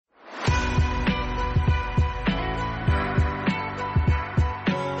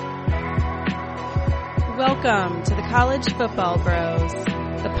Welcome to the College Football Bros,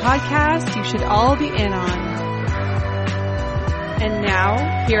 the podcast you should all be in on. And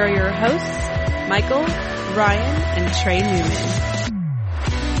now, here are your hosts, Michael, Ryan, and Trey Newman.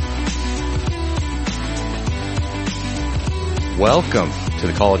 Welcome to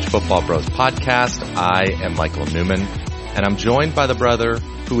the College Football Bros podcast. I am Michael Newman, and I'm joined by the brother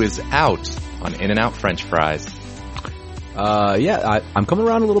who is out on In-N-Out French fries. I'm coming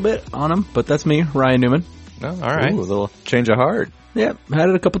around a little bit on them, but that's me, Ryan Newman. Oh, all right. Ooh, a little change of heart. Yeah, had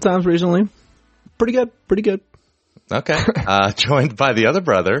it a couple times recently. Pretty good. Okay. Joined by the other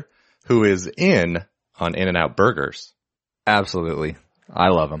brother who is in on In-N-Out burgers. Absolutely. I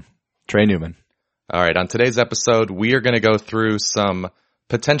love them. Trey Newman. All right. On today's episode, we are going to go through some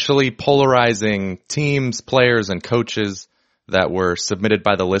potentially polarizing teams, players, and coaches that were submitted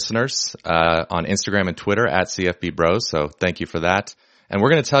by the listeners on Instagram and Twitter at CFB Bros. So thank you for that. And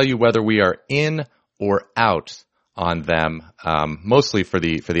we're going to tell you whether we are in or out on them, mostly for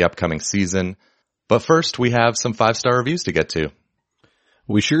the upcoming season. But first, we have some 5-star reviews to get to.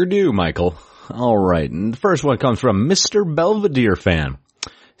 We sure do, Michael. All right. And the first one comes from Mr. Belvedere fan.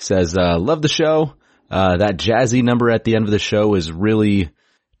 He says, love the show. That jazzy number at the end of the show is really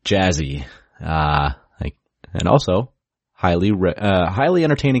jazzy. And also, highly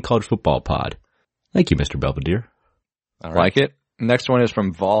entertaining college football pod. Thank you, Mr. Belvedere. All right. Like it. Next one is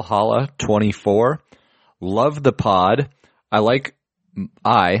from Valhalla 24. Love the pod. I, like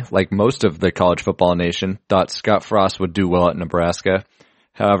most of the college football nation, thought Scott Frost would do well at Nebraska.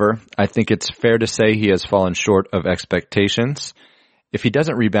 However, I think it's fair to say he has fallen short of expectations. If he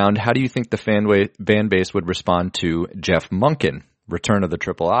doesn't rebound, how do you think the fan base would respond to Jeff Monken, return of the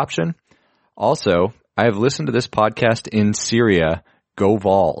triple option? Also, I have listened to this podcast in Syria. Go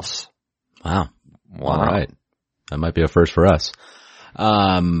Vols. Wow. All right. That might be a first for us.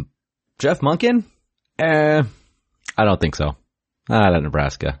 Jeff Monken? I don't think so. Not at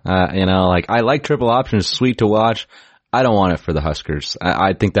Nebraska. I like triple options, sweet to watch. I don't want it for the Huskers.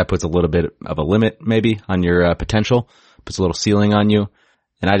 I think that puts a little bit of a limit maybe on your potential, puts a little ceiling on you.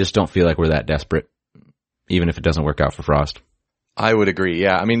 And I just don't feel like we're that desperate, even if it doesn't work out for Frost. I would agree.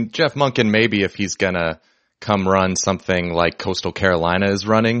 Yeah. I mean, Jeff Monken, maybe if he's going to come run something like Coastal Carolina is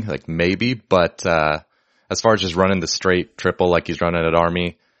running, like maybe, but, as far as just running the straight triple like he's running at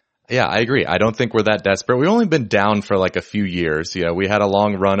Army, yeah, I agree. I don't think we're that desperate. We've only been down for like a few years. You know, we had a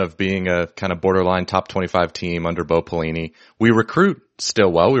long run of being a kind of borderline top 25 team under Bo Pelini. We recruit still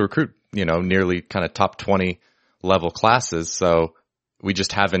well. We recruit, nearly kind of top 20 level classes. So we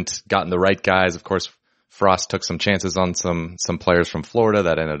just haven't gotten the right guys. Of course, Frost took some chances on some players from Florida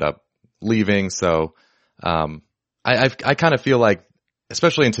that ended up leaving. So, I kind of feel like,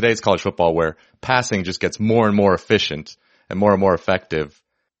 especially in today's college football where passing just gets more and more efficient and more effective,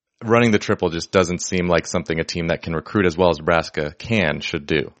 running the triple just doesn't seem like something a team that can recruit as well as Nebraska should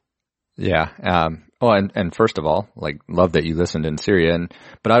do. Yeah. And first of all, love that you listened in Syria.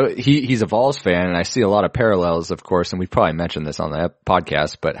 But he's a Vols fan, and I see a lot of parallels, of course, and we've probably mentioned this on the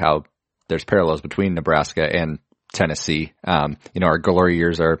podcast, but how there's parallels between Nebraska and Tennessee. Our glory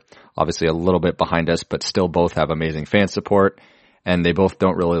years are obviously a little bit behind us, but still both have amazing fan support. And they both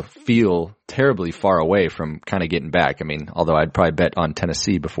don't really feel terribly far away from kind of getting back. I mean, although I'd probably bet on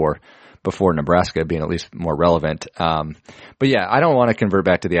Tennessee before Nebraska being at least more relevant. But yeah, I don't want to convert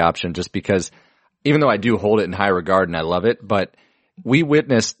back to the option just because even though I do hold it in high regard and I love it, but we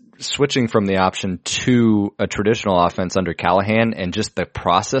witnessed switching from the option to a traditional offense under Callahan, and just the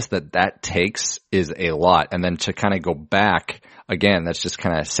process that takes is a lot. And then to kind of go back again, that's just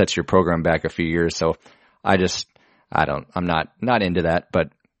kind of sets your program back a few years. So I'm not into that, but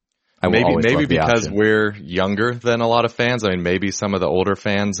I will always love the because option. We're younger than a lot of fans. I mean, maybe some of the older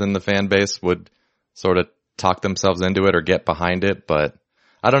fans in the fan base would sort of talk themselves into it or get behind it, but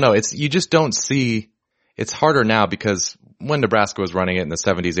I don't know. You just don't see, it's harder now because when Nebraska was running it in the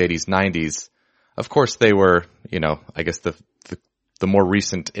 70s, 80s, 90s, of course they were, I guess the more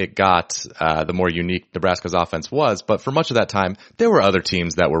recent it got, the more unique Nebraska's offense was. But for much of that time, there were other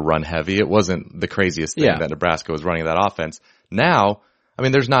teams that were run heavy. It wasn't the craziest thing that Nebraska was running that offense. Now, I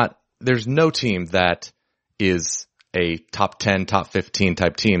mean, there's no team that is a top 10, top 15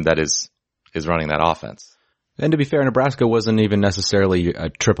 type team that is running that offense. And to be fair, Nebraska wasn't even necessarily a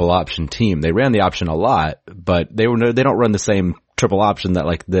triple option team. They ran the option a lot, but they don't run the same triple option that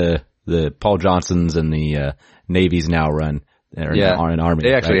like the Paul Johnsons and the Navies now run. In Army.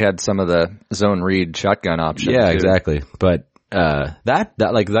 They actually had some of the zone read shotgun options. Yeah, too. Exactly. But that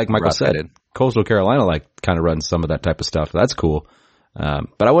like Michael said, Coastal Carolina kind of runs some of that type of stuff. That's cool.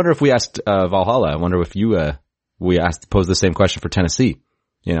 But I wonder if we asked Valhalla. I wonder if we pose the same question for Tennessee.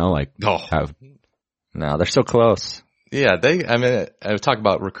 No, they're so close. Yeah, I was talking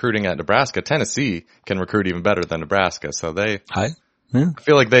about recruiting at Nebraska. Tennessee can recruit even better than Nebraska. So I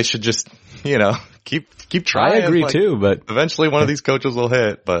feel like they should just, keep trying. I agree too, but eventually one of these coaches will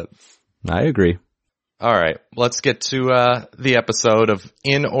hit, but I agree. All right, let's get to the episode of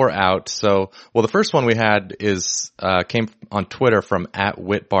In or Out. So, the first one we had came on Twitter from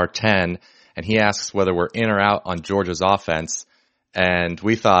 @Whitbar10, and he asks whether we're in or out on Georgia's offense. And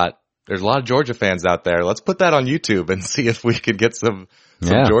we thought there's a lot of Georgia fans out there. Let's put that on YouTube and see if we could get some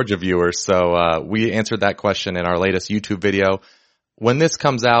Georgia viewers. So we answered that question in our latest YouTube video. When this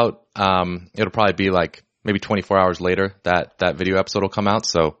comes out, it'll probably be like maybe 24 hours later that video episode will come out.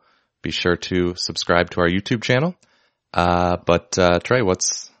 So be sure to subscribe to our YouTube channel. But Trey,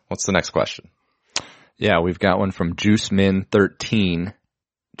 what's the next question? Yeah, we've got one from JuiceMin13.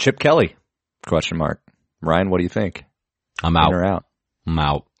 Chip Kelly? ? Ryan, what do you think? I'm out. In or out? I'm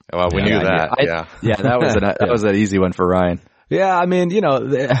out. Well, we knew that. That was an easy one for Ryan. Yeah, I mean,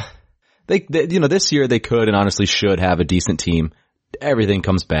 they this year they could and honestly should have a decent team. Everything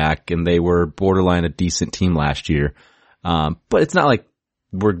comes back, and they were borderline a decent team last year. But it's not like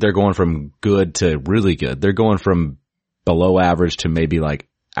they're going from good to really good. They're going from below average to maybe like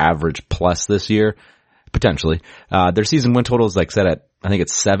average plus this year, potentially. Their season win total is like set at, I think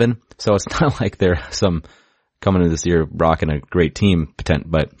it's 7. So it's not like they're coming into this year rocking a great team,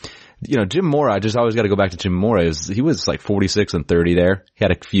 but Jim Mora, I just always got to go back to Jim Mora. He was like 46-30 there. He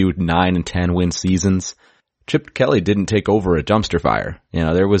had a few 9 and 10 win seasons. Chip Kelly didn't take over a dumpster fire.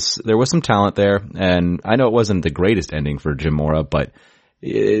 There was some talent there, and I know it wasn't the greatest ending for Jim Mora, but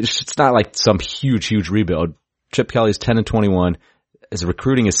it's not like some huge rebuild. Chip Kelly's 10-21. His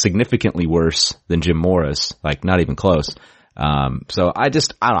recruiting is significantly worse than Jim Mora's, like not even close. So I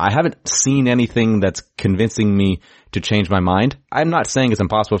don't know. I haven't seen anything that's convincing me to change my mind. I'm not saying it's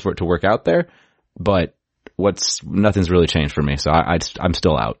impossible for it to work out there, but nothing's really changed for me. So I'm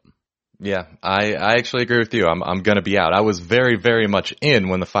still out. Yeah, I actually agree with you. I'm going to be out. I was very, very much in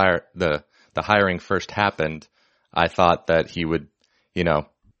when the hiring first happened. I thought that he would,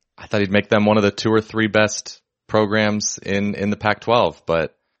 I thought he'd make them one of the 2 or 3 best programs in the Pac-12,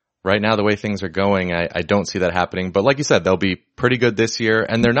 but right now, the way things are going, I don't see that happening. But like you said, they'll be pretty good this year,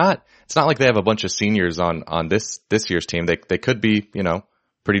 and it's not like they have a bunch of seniors on this year's team. They could be,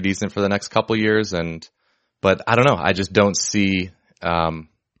 pretty decent for the next couple years, but I don't know. I just don't see,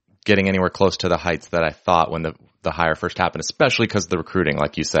 getting anywhere close to the heights that I thought when the hire first happened, especially because of the recruiting,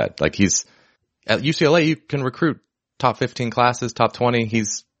 like you said. Like he's at UCLA, you can recruit top 15 classes, top 20.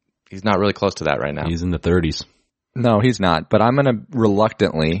 He's not really close to that right now. He's in the 30s. No, he's not, but I'm going to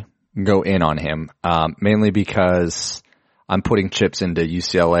reluctantly go in on him, mainly because I'm putting chips into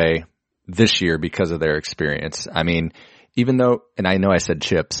UCLA this year because of their experience. I mean, even though, and I know I said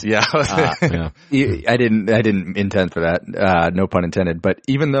chips. Yeah. I didn't intend for that. No pun intended. But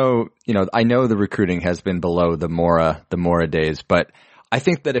even though, I know the recruiting has been below the Mora days, but I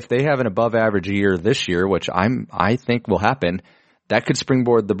think that if they have an above average year this year, which I think will happen, that could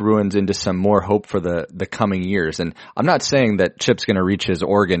springboard the Bruins into some more hope for the coming years. And I'm not saying that Chip's going to reach his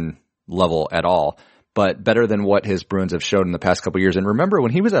Oregon level at all, but better than what his Bruins have showed in the past couple of years. And remember,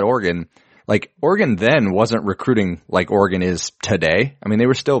 when he was at Oregon, like Oregon then wasn't recruiting like Oregon is today. I mean, they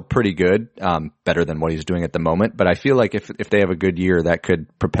were still pretty good, better than what he's doing at the moment. But I feel like if they have a good year, that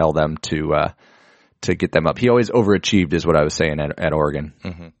could propel them to get them up. He always overachieved, is what I was saying at Oregon.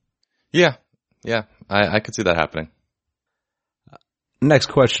 Mm-hmm. Yeah, I could see that happening. Next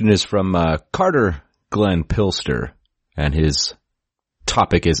question is from Carter Glenn Pilster, and his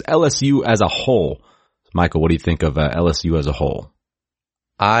topic is LSU as a whole. Michael, what do you think of LSU as a whole?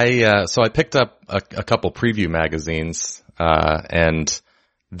 So I picked up a couple preview magazines, and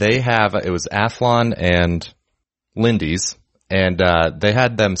they it was Athlon and Lindy's, and they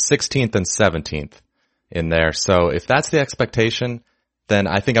had them 16th and 17th in there. So if that's the expectation, then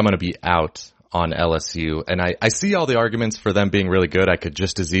I think I'm going to be out on LSU. And I see all the arguments for them being really good. I could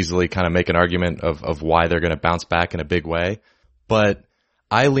just as easily kind of make an argument of why they're going to bounce back in a big way. But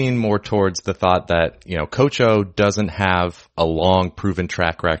I lean more towards the thought that, Coach O doesn't have a long proven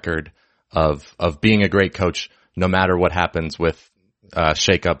track record of being a great coach, no matter what happens with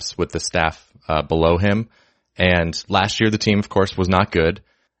shakeups with the staff below him. And last year the team, of course, was not good.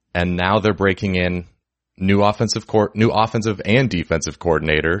 And now they're breaking in new offensive and defensive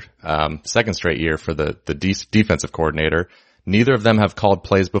coordinator, second straight year for the defensive coordinator. Neither of them have called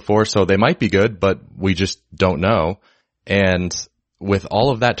plays before, so they might be good, but we just don't know. And with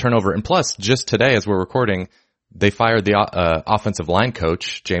all of that turnover, and plus just today as we're recording, they fired the offensive line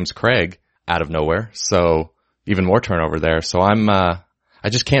coach, James Craig, out of nowhere. So even more turnover there. So I'm I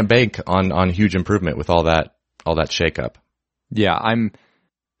just can't bank on huge improvement with all that shakeup. Yeah,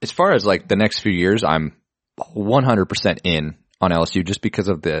 as far as like the next few years, I'm 100% in on LSU just because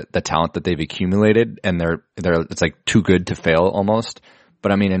of the talent that they've accumulated, and it's like too good to fail almost.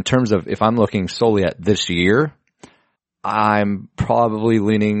 But I mean, in terms of if I'm looking solely at this year, I'm probably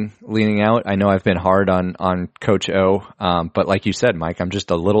leaning out. I know I've been hard on Coach O, but like you said, Mike, I'm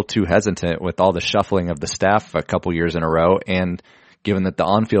just a little too hesitant with all the shuffling of the staff a couple years in a row, and given that the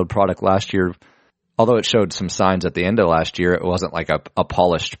on-field product last year, although it showed some signs at the end of last year, it wasn't like a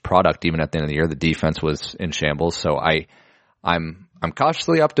polished product even at the end of the year. The defense was in shambles, so I'm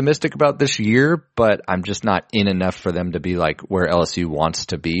cautiously optimistic about this year, but I'm just not in enough for them to be like where LSU wants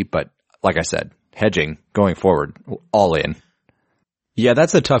to be. But like I said, hedging going forward, all in. Yeah,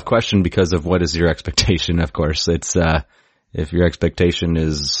 that's a tough question because of what is your expectation, of course. It's, if your expectation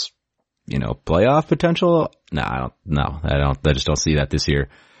is, playoff potential, I just don't see that this year.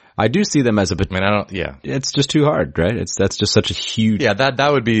 I do see them as it's just too hard, right? That's just such a huge. Yeah,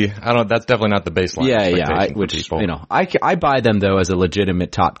 that would be, that's definitely not the baseline. Yeah. I buy them though as a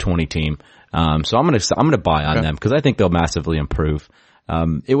legitimate top 20 team. So I'm going to buy on them because I think they'll massively improve.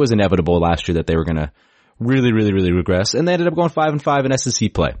 It was inevitable last year that they were going to really, really, really regress, and they ended up going 5-5 in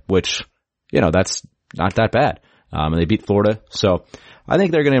SEC play, which, that's not that bad. And they beat Florida. So I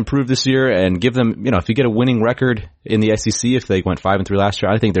think they're going to improve this year and give them, if you get a winning record in the SEC, if they went 5-3 last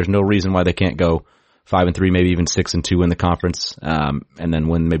year, I think there's no reason why they can't go 5-3, maybe even 6-2 in the conference, and then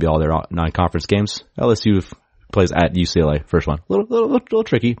win maybe all their non-conference games. LSU plays at UCLA, first one. A little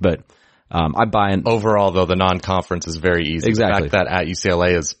tricky, but I buy in. Overall, though, the non-conference is very easy. Exactly. The fact that at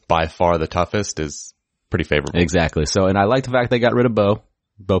UCLA is by far the toughest is pretty favorable. Exactly. So, and I like the fact they got rid of Bo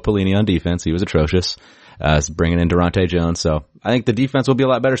Pelini on defense. He was atrocious. Bringing in Durante Jones. So I think the defense will be a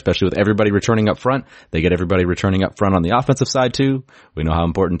lot better, especially with everybody returning up front. They get everybody returning up front on the offensive side too. We know how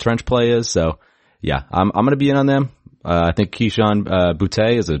important trench play is. So yeah, I'm going to be in on them. I think Keyshawn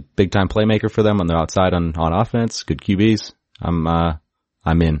Boutte is a big time playmaker for them on the outside on offense. Good QBs. I'm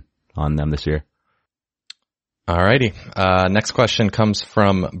in on them this year. Alrighty. Next question comes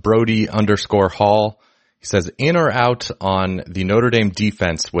from Brody_Hall. He says, in or out on the Notre Dame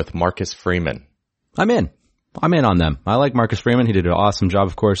defense with Marcus Freeman? I'm in on them. I like Marcus Freeman. He did an awesome job,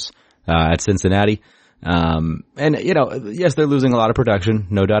 of course, at Cincinnati. And yes, they're losing a lot of production,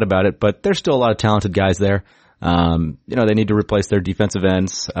 no doubt about it, but there's still a lot of talented guys there. They need to replace their defensive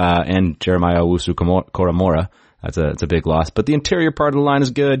ends, and Jeremiah Owusu-Koramoah. That's a big loss, but the interior part of the line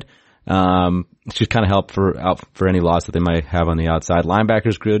is good. Should kind of help for any loss that they might have on the outside.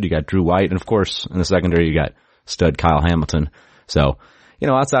 Linebacker's good. You got Drew White, and of course, in the secondary, you got stud Kyle Hamilton. So,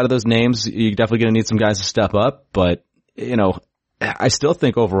 outside of those names, you're definitely going to need some guys to step up, but, I still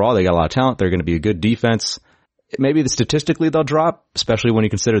think overall they got a lot of talent. They're going to be a good defense. Maybe statistically they'll drop, especially when you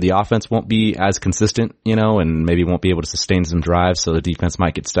consider the offense won't be as consistent, and maybe won't be able to sustain some drives, so the defense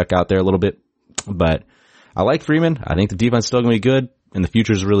might get stuck out there a little bit. But I like Freeman. I think the defense is still going to be good, and the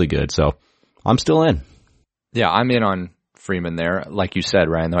future is really good, so I'm still in. Yeah, I'm in on Freeman there. Like you said,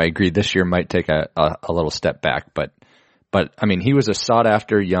 Ryan, though I agree this year might take a little step back, but I mean, he was a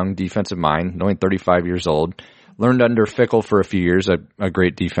sought-after young defensive mind, only 35 years old, learned under Fickell for a few years, a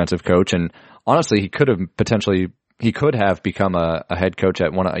great defensive coach, and honestly, he could have become a head coach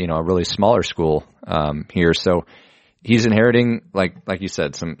at a really smaller school here. So he's inheriting, like you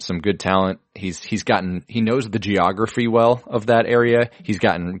said, some good talent. He knows the geography well of that area. He's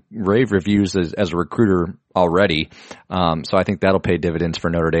gotten rave reviews as a recruiter already. So I think that'll pay dividends for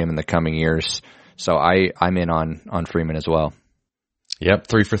Notre Dame in the coming years. So I'm in on Freeman as well. Yep,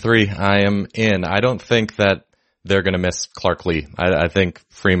 3 for 3. I am in. I don't think that they're going to miss Clark Lee. I think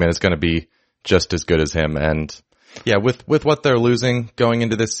Freeman is going to be just as good as him. And yeah, with what they're losing going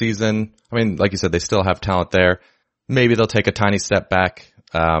into this season, I mean, like you said, they still have talent there. Maybe they'll take a tiny step back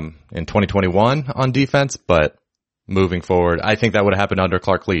in 2021 on defense, but moving forward, I think that would have happened under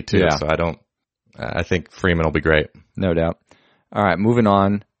Clark Lee too. Yeah. So I think Freeman will be great. No doubt. All right, moving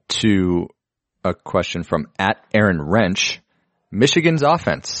on to a question from @Aaron Wrench. Michigan's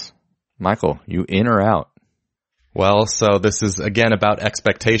offense. Michael, you in or out? Well, so this is again about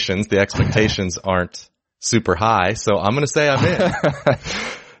expectations. The expectations aren't super high, so I'm going to say I'm in.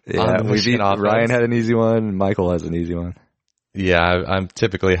 Yeah, Ryan had an easy one, and Michael has an easy one. Yeah, I'm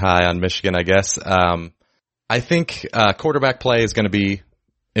typically high on Michigan, I guess. I think quarterback play is going to be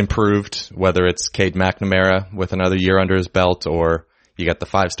improved, whether it's Cade McNamara with another year under his belt, or you got the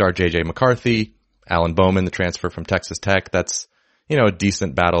 5-star J.J. McCarthy, Alan Bowman, the transfer from Texas Tech. That's, a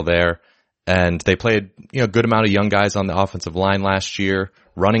decent battle there. And they played, a good amount of young guys on the offensive line last year.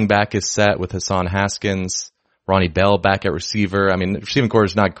 Running back is set with Hassan Haskins. Ronnie Bell back at receiver. I mean, the receiving core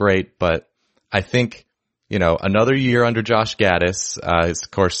is not great, but I think, another year under Josh Gaddis.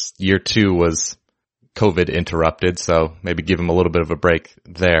 Of course, year 2 was COVID interrupted, so maybe give him a little bit of a break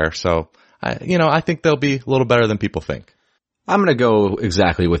there. So, I think they'll be a little better than people think. I'm going to go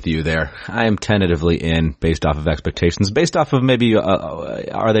exactly with you there. I am tentatively in based off of expectations, based off of maybe,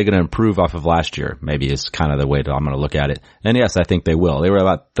 are they going to improve off of last year? Maybe is kind of the way that I'm going to look at it. And yes, I think they will. They were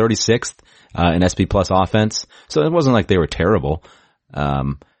about 36th, in SP Plus offense. So it wasn't like they were terrible.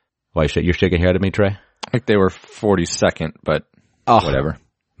 Why, you're shaking your head at me, Trey? I think they were 42nd, but whatever.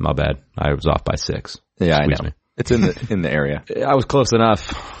 My bad. I was off by 6. Yeah, I know. Me. It's in the area. I was close enough.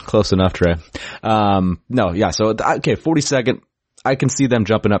 Close enough, Trey. No, yeah. So, okay, 42nd. I can see them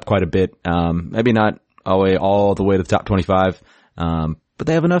jumping up quite a bit. Maybe not all the way to the top 25. But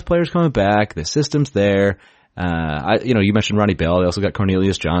they have enough players coming back. The system's there. You mentioned Ronnie Bell. They also got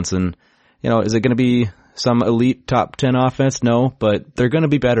Cornelius Johnson. Is it going to be some elite top 10 offense? No, but they're going to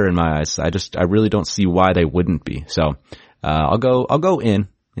be better in my eyes. I really don't see why they wouldn't be. So, I'll go in,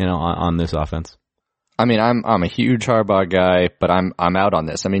 on this offense. I mean, I'm a huge Harbaugh guy, but I'm out on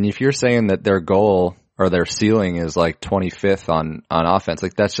this. I mean, if you're saying that their goal or their ceiling is like 25th on offense,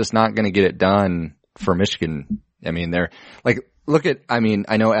 like that's just not going to get it done for Michigan. I mean,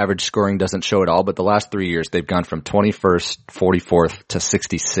 I know average scoring doesn't show it all, but the last 3 years they've gone from 21st, 44th to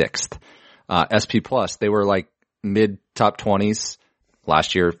 66th. SP Plus, they were like mid top 20s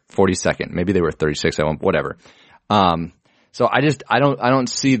last year, 42nd. Maybe they were 36th, whatever. So I don't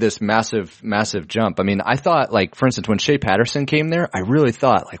see this massive jump. I mean, I thought, like, for instance, when Shea Patterson came there, I really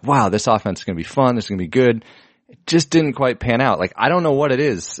thought, like, wow, this offense is going to be fun. This is going to be good. It just didn't quite pan out. Like, I don't know what it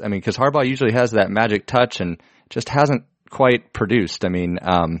is. I mean, cause Harbaugh usually has that magic touch and just hasn't quite produced. I mean,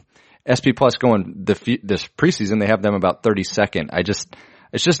 SP Plus going this preseason, they have them about 32nd.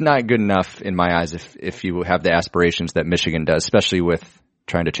 It's just not good enough in my eyes if you have the aspirations that Michigan does, especially with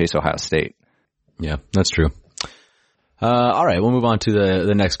trying to chase Ohio State. Yeah, that's true. All right, we'll move on to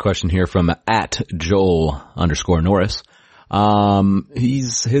the next question here from @Joel_Norris.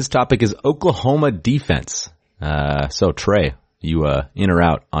 His topic is Oklahoma defense. So Trey, you in or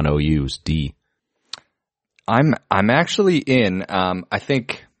out on OU's D? I'm actually in. I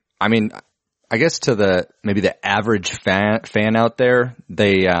guess to maybe the average fan out there,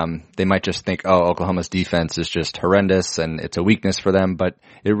 they might just think, oh, Oklahoma's defense is just horrendous and it's a weakness for them, but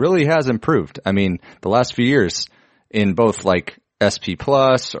it really has improved. I mean, the last few years in both like SP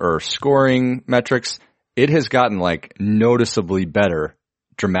Plus or scoring metrics, it has gotten like noticeably better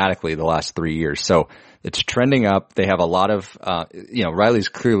dramatically the last 3 years. So it's trending up. They have a lot of, Riley's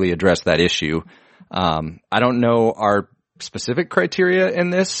clearly addressed that issue. I don't know our specific criteria in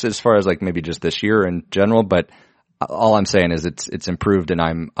this as far as like maybe just this year in general, but all I'm saying is it's improved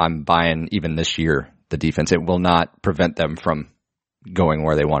and I'm buying even this year the defense. It will not prevent them from going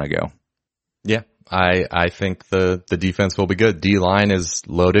where they want to go. Yeah. I think the defense will be good. D-line is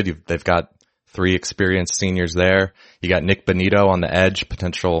loaded. They've got 3 experienced seniors there. You got Nick Bonito on the edge,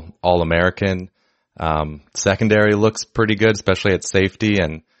 potential All-American. Secondary looks pretty good, especially at safety,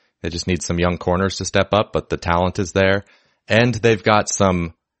 and they just need some young corners to step up, but the talent is there. And they've got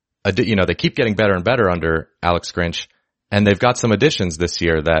they keep getting better and better under Alex Grinch, and they've got some additions this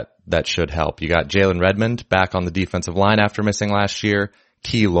year that should help. You got Jalen Redmond back on the defensive line after missing last year.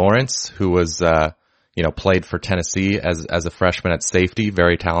 Key Lawrence, who was, played for Tennessee as a freshman at safety,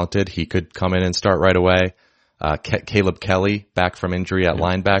 very talented. He could come in and start right away. Caleb Kelly back from injury at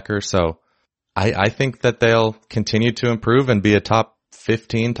linebacker. So I think that they'll continue to improve and be a top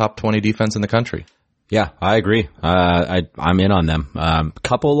 15, top 20 defense in the country. Yeah, I agree. I'm in on them.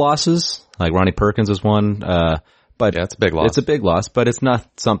 Couple losses, like Ronnie Perkins is one, but yeah, it's a big loss. It's a big loss, but it's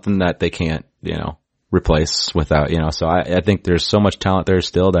not something that they can't, replace without, so I think there's so much talent there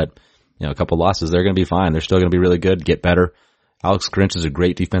still that, a couple losses, they're going to be fine. They're still going to be really good, get better. Alex Grinch is a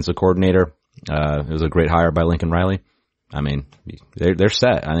great defensive coordinator. It was a great hire by Lincoln Riley. I mean, they're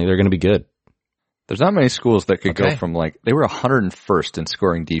set. I think they're going to be good. There's not many schools that could go from they were 101st in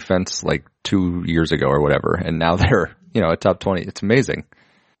scoring defense like 2 years ago or whatever, and now they're, a top 20. It's amazing.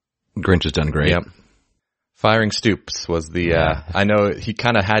 Grinch has done great. Yep. Firing Stoops was I know he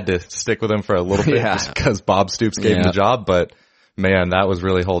kind of had to stick with him for a little bit just because Bob Stoops gave him the job, but man, that was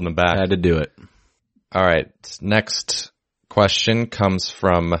really holding him back. Had to do it. All right. Next question comes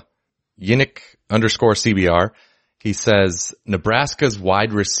from Yannick_CBR. He says, Nebraska's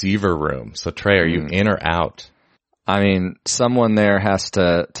wide receiver room. So Trey, are you in or out? I mean, someone there has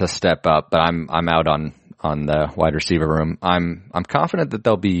to step up, but I'm out on the wide receiver room. I'm confident that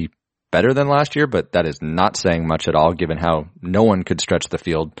they'll be better than last year, but that is not saying much at all given how no one could stretch the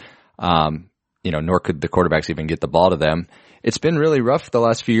field. nor could the quarterbacks even get the ball to them. It's been really rough the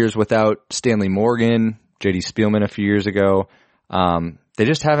last few years without Stanley Morgan, J.D. Spielman a few years ago. They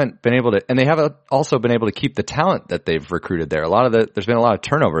just haven't been able to, and they haven't also been able to keep the talent that they've recruited there. There's been a lot of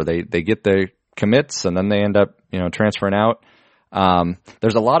turnover. They get the commits and then they end up, transferring out.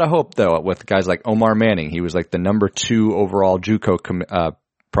 There's a lot of hope though with guys like Omar Manning. He was like the number 2 overall JUCO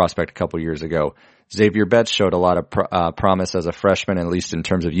prospect a couple years ago. Xavier Betts showed a lot of promise as a freshman, at least in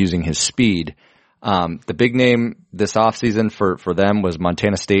terms of using his speed. The big name this offseason for them was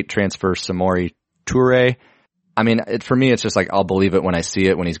Montana State transfer Samori Toure. I mean, for me, it's just like, I'll believe it when I see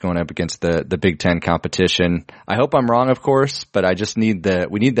it when he's going up against the Big Ten competition. I hope I'm wrong, of course, but I just we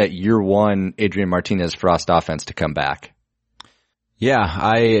need that year 1 Adrian Martinez Frost offense to come back. Yeah,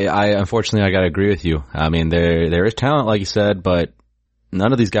 I unfortunately, I gotta agree with you. I mean, there is talent, like you said, but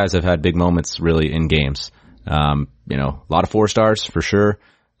none of these guys have had big moments really in games. A lot of 4 stars for sure.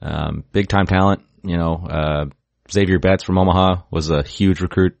 Big time talent, Xavier Betts from Omaha was a huge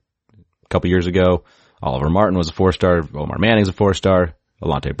recruit a couple years ago. Oliver Martin was a 4-star. Omar Manning's a 4-star.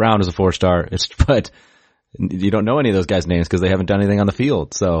 Alante Brown is a 4-star. But you don't know any of those guys' names because they haven't done anything on the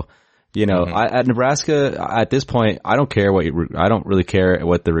field. So, at Nebraska, at this point, I don't really care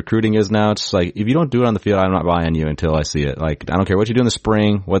what the recruiting is now. It's like, if you don't do it on the field, I'm not buying you until I see it. Like, I don't care what you do in the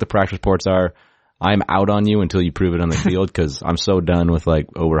spring, what the practice reports are. I'm out on you until you prove it on the field because I'm so done with like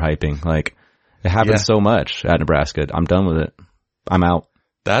overhyping. Like, it happens so much at Nebraska. I'm done with it. I'm out.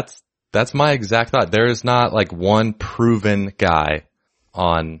 That's my exact thought. There is not like one proven guy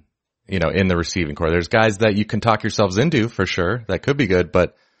on, in the receiving corps. There's guys that you can talk yourselves into for sure that could be good,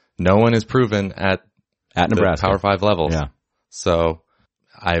 but no one is proven at Nebraska Power 5 levels. Yeah. So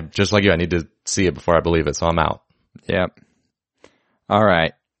just like you, I need to see it before I believe it. So I'm out. Yep. All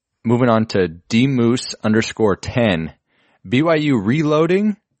right. Moving on to DMoose_10. BYU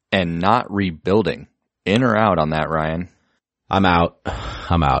reloading and not rebuilding. In or out on that, Ryan? I'm out.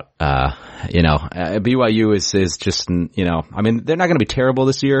 BYU is just, I mean, they're not going to be terrible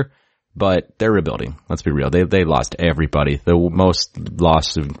this year, but they're rebuilding. Let's be real. They lost everybody, the most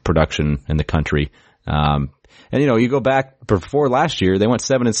loss of production in the country. You go back before last year, they went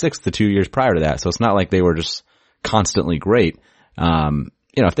 7-6 the 2 years prior to that. So it's not like they were just constantly great.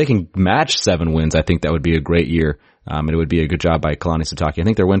 If they can match 7 wins, I think that would be a great year. And it would be a good job by Kalani Sitake. I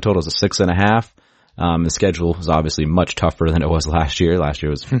think their win total is a 6.5. The schedule is obviously much tougher than it was last year. Last year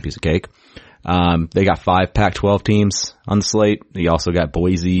was a piece of cake. They got 5 Pac-12 teams on the slate. They also got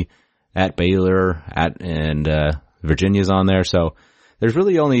Boise at Baylor and Virginia's on there. So there's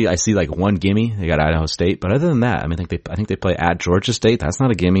really only, I see like one gimme. They got Idaho State, but other than that, I think they play at Georgia State. That's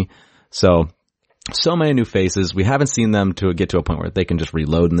not a gimme. So many new faces. We haven't seen them to get to a point where they can just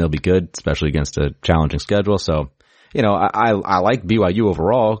reload and they'll be good, especially against a challenging schedule. So, I like BYU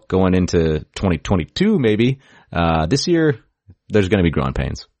overall going into 2022 maybe. This year, there's going to be growing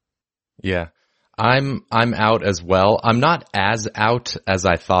pains. Yeah. I'm out as well. I'm not as out as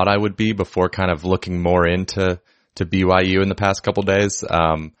I thought I would be before kind of looking more into BYU in the past couple days.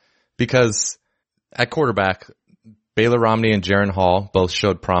 Because at quarterback, Baylor Romney and Jaron Hall both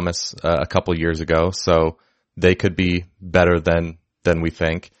showed promise a couple years ago, so they could be better than we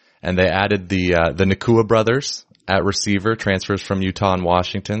think. And they added the Nakua brothers at receiver, transfers from Utah and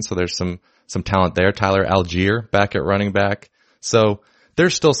Washington, so there's some talent there. Tyler Algier back at running back. So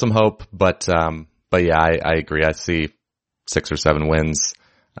there's still some hope, but yeah, I agree. I see 6 or 7 wins,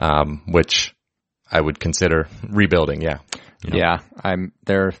 which I would consider rebuilding. Yeah. Yeah,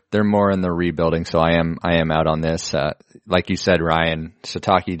 they're more in the rebuilding, so I am out on this. Like you said, Ryan,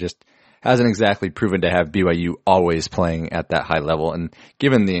 Sitake just hasn't exactly proven to have BYU always playing at that high level, and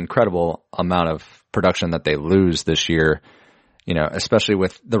given the incredible amount of production that they lose this year, especially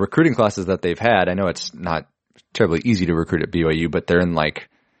with the recruiting classes that they've had, I know it's not terribly easy to recruit at BYU, but they're in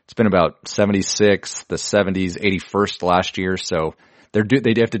it's been about 76, the 70s, 81st last year, so they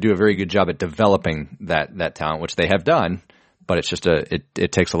have to do a very good job at developing that talent, which they have done. But it's just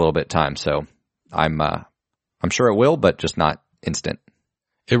it takes a little bit of time. So I'm sure it will, but just not instant.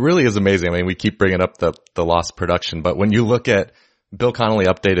 It really is amazing. I mean, we keep bringing up the lost production, but when you look at Bill Connolly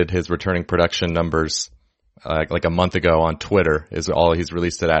updated his returning production numbers, like a month ago on Twitter is all he's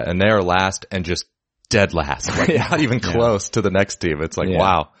released it at. And they are last and just dead last. Not even close to the next team. It's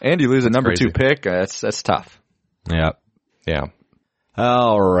wow. And you lose a number 2 pick. That's tough. Yeah. Yeah.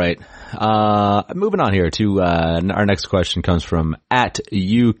 All right. Moving on here to, our next question comes from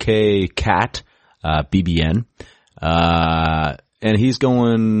 @UKCat, BBN. And he's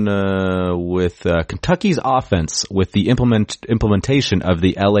going, with, Kentucky's offense with the implementation of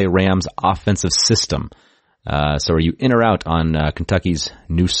the LA Rams offensive system. So are you in or out on, Kentucky's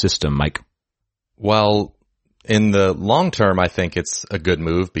new system, Mike? Well, in the long term, I think it's a good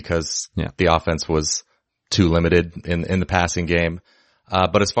move because the offense was too limited in the passing game.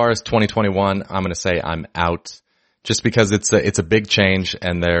 But as far as 2021, I'm going to say I'm out just because it's a big change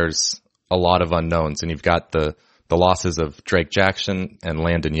and there's a lot of unknowns, and you've got the losses of Drake Jackson and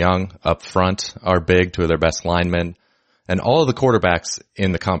Landon Young up front are big, two of their best linemen. And all of the quarterbacks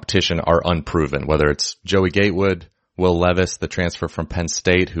in the competition are unproven, whether it's Joey Gatewood, Will Levis, the transfer from Penn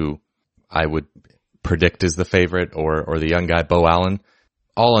State, who I would predict is the favorite, or the young guy, Bo Allen,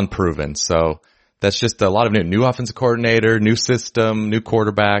 all unproven. So that's just a lot of new offensive coordinator, new system, new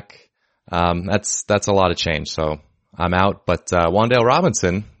quarterback. That's a lot of change. So I'm out, but Wan'Dale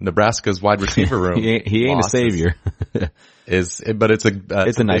Robinson, Nebraska's wide receiver room. he ain't a savior. It's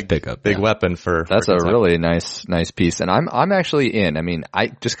a nice pickup. Big weapon for. That's a really nice piece. And I'm actually in. I mean,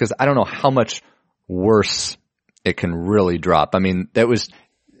 just cause I don't know how much worse it can really drop. I mean, that was,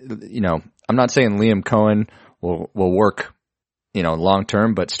 I'm not saying Liam Cohen will work, long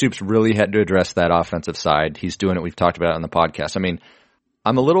term, but Stoops really had to address that offensive side. He's doing it. We've talked about it on the podcast. I mean,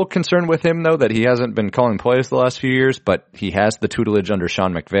 I'm a little concerned with him though that he hasn't been calling plays the last few years, but he has the tutelage under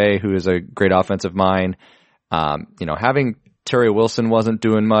Sean McVay, who is a great offensive mind. Having Terry Wilson wasn't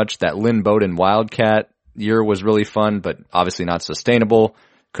doing much. That Lynn Bowden Wildcat year was really fun, but obviously not sustainable.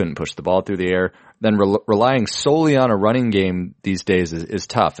 Couldn't push the ball through the air. Then relying solely on a running game these days is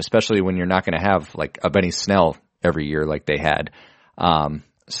tough, especially when you're not going to have like a Benny Snell every year like they had.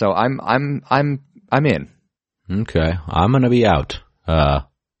 So I'm in. Okay. I'm going to be out,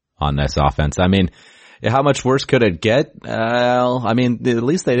 on this offense. I mean, how much worse could it get? At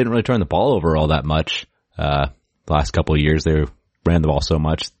least they didn't really turn the ball over all that much. The last couple of years they ran the ball so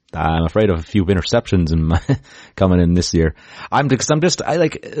much. I'm afraid of a few interceptions coming in this year.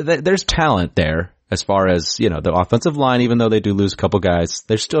 There's talent there as far as, the offensive line, even though they do lose a couple guys,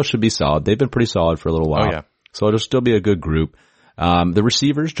 they still should be solid. They've been pretty solid for a little while. Oh, yeah. So it'll still be a good group. The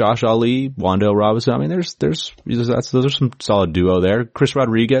receivers, Josh Ali, Wan'Dale Robinson, I mean, those are some solid duo there. Chris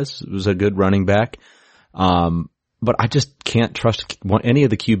Rodriguez was a good running back. But I just can't trust any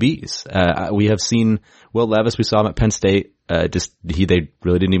of the QBs. We have seen Will Levis. We saw him at Penn State. They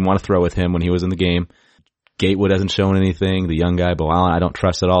really didn't even want to throw with him when he was in the game. Gatewood hasn't shown anything. The young guy, Bo Allen, I don't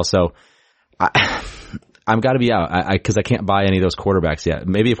trust at all. So I'm got to be out cause I can't buy any of those quarterbacks yet.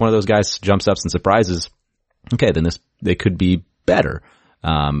 Maybe if one of those guys jumps up and surprises, okay, then they could be better.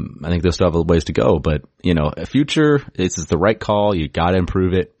 I think they'll still have a ways to go, but a future, this is the right call. You got to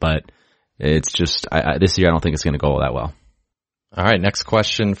improve it, but it's just, this year I don't think it's going to go that well. All right. Next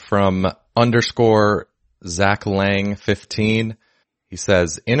question from _ Zach Lang 15. He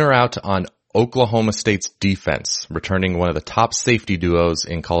says, in or out on Oklahoma State's defense, returning one of the top safety duos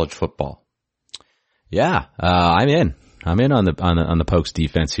in college football. Yeah. I'm in on the Pokes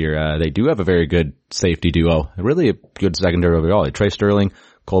defense here. They do have a very good safety duo, really a good secondary overall. Trey Sterling,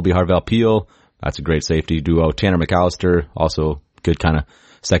 Colby Harvell-Peel. That's a great safety duo. Tanner McAllister, also good kind of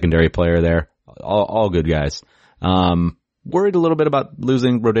secondary player there. All good guys. Worried a little bit about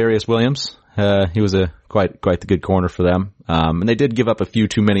losing Rodarius Williams. He was quite the good corner for them. And they did give up a few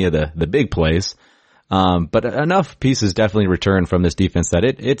too many of the big plays. But enough pieces definitely return from this defense that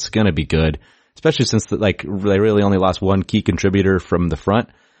it's gonna be good. Especially since they really only lost one key contributor from the front.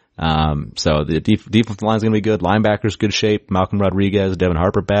 So the defensive line's gonna be good. Linebackers good shape. Malcolm Rodriguez, Devin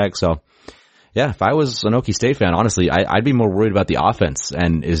Harper back. So yeah, if I was an Okie State fan, honestly, I'd be more worried about the offense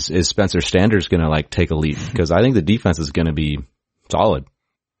and is Spencer Standers gonna take a leap? Because I think the defense is gonna be solid.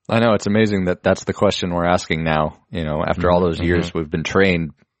 I know, it's amazing that that's the question we're asking now. After all those years we've been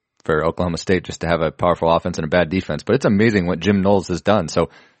trained for Oklahoma State just to have a powerful offense and a bad defense. But it's amazing what Jim Knowles has done. So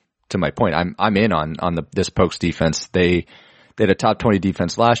to my point, I'm in on this Pokes defense. They had a top 20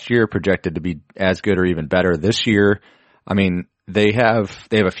 defense last year, projected to be as good or even better this year. I mean, they have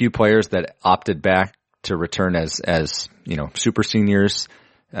a few players that opted back to return as super seniors,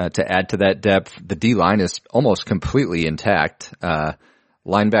 to add to that depth. The D line is almost completely intact.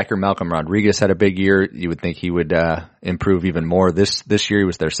 Linebacker Malcolm Rodriguez had a big year. You would think he would, improve even more. This year he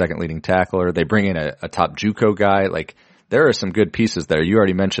was their second leading tackler. They bring in a top JUCO guy. There are some good pieces there. You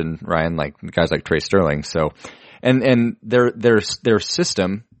already mentioned, Ryan, guys like Trey Sterling. So, and their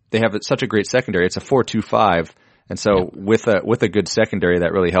system, they have such a great secondary. It's a 4-2-5. And so with a good secondary,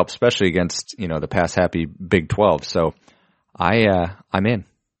 that really helps, especially against, the pass happy Big 12. So I'm in.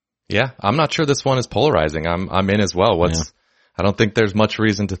 Yeah. I'm not sure this one is polarizing. I'm in as well. I don't think there's much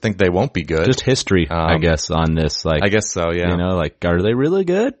reason to think they won't be good. Just history, I guess, on this. I guess so, yeah. Are they really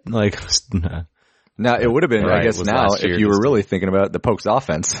good? Now, it would have been, right, I guess, now, if you were really thinking about the Pokes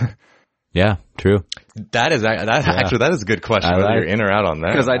offense. Yeah, true. Actually, that is a good question, whether you're in or out on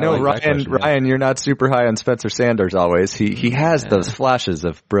that. Because I know Ryan, you're not super high on Spencer Sanders always. He has those flashes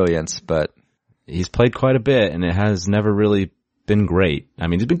of brilliance, but he's played quite a bit, and it has never really been great. I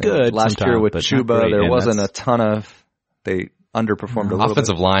mean, he's been good. Last year with Chuba, there wasn't a ton of. They underperformed a little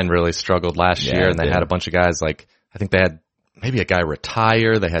offensive bit. line really struggled last year, and they had a bunch of guys like, I think they had maybe a guy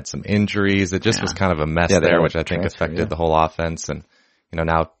retire. They had some injuries. It just was kind of a mess there, which I think affected the whole offense. And,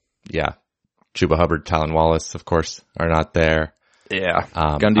 now, Chuba Hubbard, Talon Wallace, of course, are not there. Yeah.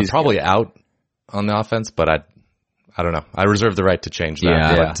 Gundy's probably out on the offense, but I don't know. I reserve the right to change that.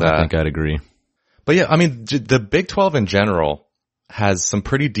 Yeah, but, I think I'd agree. But yeah, I mean, the Big 12 in general has some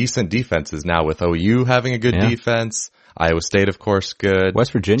pretty decent defenses now, with OU having a good defense. Iowa State, of course, good.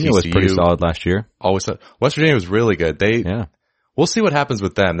 West Virginia TCU, was pretty solid last year. West Virginia was really good. We'll see what happens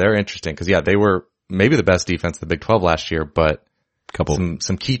with them. They're interesting because they were maybe the best defense in the Big 12 last year, but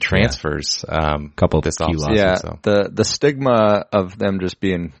some key transfers. Couple this key losses. Yeah, so. the stigma of them just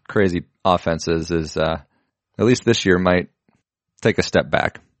being crazy offenses is at least this year might take a step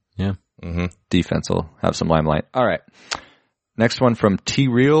back. Yeah. Mm-hmm. Defense will have some limelight. All right. Next one from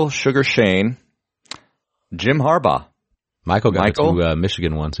T-Real Sugar Shane. Jim Harbaugh. Michael got two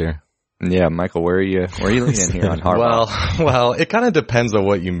Michigan ones here. Yeah, Michael, where are you leaning here on Harbaugh? Well, it kind of depends on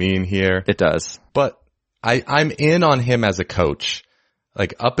what you mean here. It does. But I'm in on him as a coach.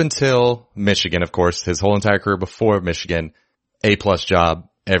 Like up until Michigan, of course, his whole entire career before Michigan, A+ job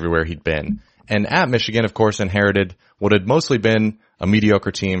everywhere he'd been. And at Michigan, of course, inherited what had mostly been a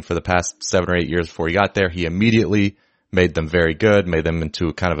mediocre team for the past 7 or 8 years before he got there. He immediately made them very good, made them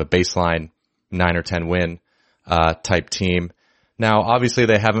into kind of a baseline 9 or 10 win type team. Now, obviously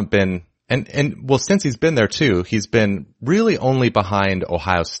they haven't been, and well, since he's been there too, he's been really only behind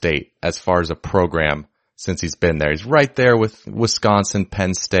Ohio State as far as a program since he's been there. He's right there with Wisconsin,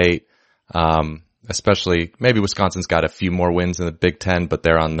 Penn State, especially maybe Wisconsin's got a few more wins in the Big Ten, but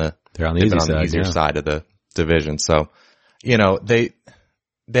they're on the easier side of the division. So,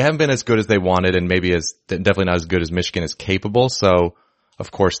 they haven't been as good as they wanted, and definitely not as good as Michigan is capable. So,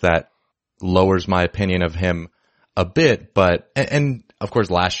 of course, that lowers my opinion of him a bit, and of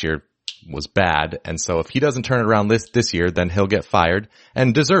course last year was bad. And so if he doesn't turn it around this year, then he'll get fired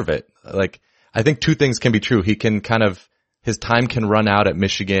and deserve it. Like, I think two things can be true. He can his time can run out at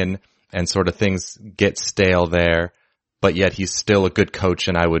Michigan and sort of things get stale there, but yet he's still a good coach.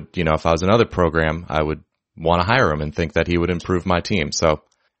 And I would, if I was another program, I would want to hire him and think that he would improve my team. So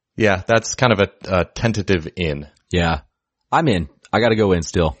yeah, that's kind of a tentative in. Yeah. I'm in. I got to go in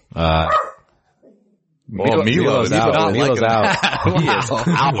still. Milo's out. Milo's out. He is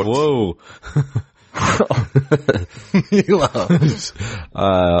out. Whoa.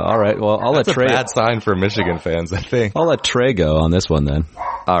 All right. Well, I'll let Trey. That's a bad sign for Michigan fans, I think. I'll let Trey go on this one then.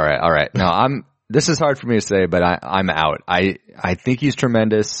 All right. Now this is hard for me to say, but I'm out. I think he's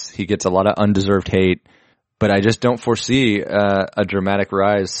tremendous. He gets a lot of undeserved hate, but I just don't foresee a dramatic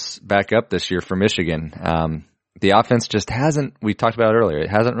rise back up this year for Michigan. The offense just hasn't, we talked about it earlier, it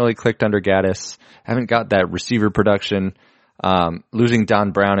hasn't really clicked under Gaddis. Haven't got that receiver production. Losing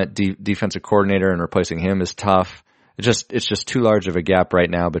Don Brown at defensive coordinator and replacing him is tough. It's just too large of a gap right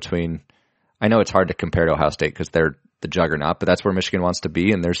now between, I know it's hard to compare to Ohio State because they're the juggernaut, but that's where Michigan wants to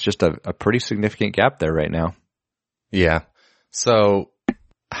be, and there's just a pretty significant gap there right now. Yeah. So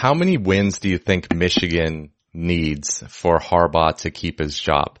how many wins do you think Michigan needs for Harbaugh to keep his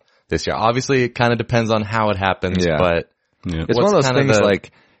job this year? Obviously, it kind of depends on how it happens, but it's one of those things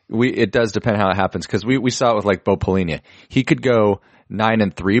it does depend how it happens, because we saw it with like Bo Pelini. He could go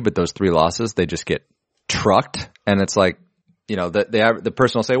 9-3, but those 3 losses, they just get trucked, and it's like, the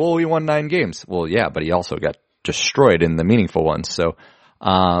person will say, well, we won 9 games. Well, yeah, but he also got destroyed in the meaningful ones. So,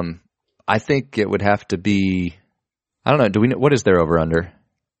 I think it would have to be, I don't know. Do we know, what is their over under?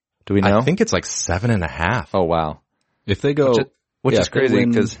 Do we know? I think it's like 7.5. Oh, wow. If they go, which is crazy,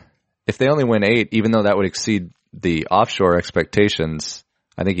 because if they only win 8, even though that would exceed the offshore expectations,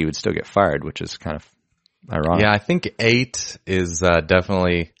 I think he would still get fired, which is kind of ironic. Yeah, I think 8 is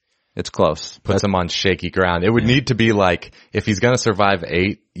definitely, it's close. Puts him on shaky ground. It would need to be like, if he's going to survive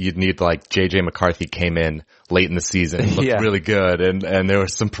 8, you'd need like JJ McCarthy came in late in the season, looked really good, and there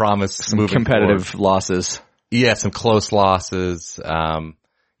was some promise, some competitive losses. Yeah, some close losses.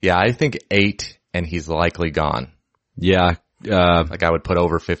 I think 8, and he's likely gone. Yeah. I would put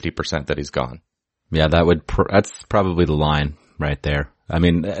over 50% that he's gone. Yeah, that's probably the line right there. I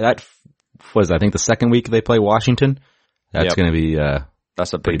mean, that was, I think, the second week they play Washington. That's going to be,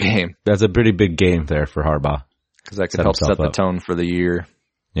 that's a big game. That's a pretty big game there for Harbaugh. Because that could help set the tone for the year.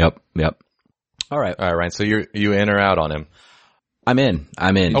 Yep. All right, Ryan. So you in or out on him?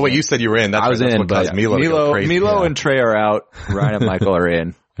 I'm in. Oh wait, you said you were in. That's I was that's in, what caused but Milo to go crazy. Milo and Trey are out. Ryan and Michael are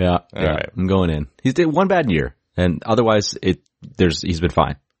in. Yeah. All right. I'm going in. He's did one bad year, and otherwise he's been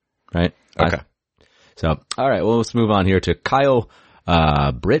fine. Right? Okay. So, all right. Well, let's move on here to Kyle,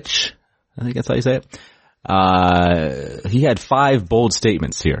 Britch. I think that's how you say it. He had 5 bold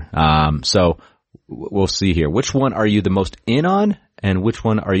statements here. So we'll see here. Which one are you the most in on, and which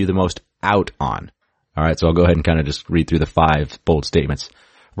one are you the most out on? All right. So I'll go ahead and kind of just read through the 5 bold statements.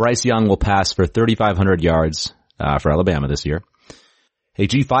 Bryce Young will pass for 3,500 yards, for Alabama this year. A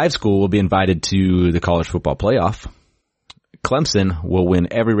G5 school will be invited to the college football playoff. Clemson will win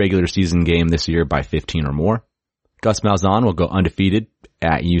every regular season game this year by 15 or more. Gus Malzahn will go undefeated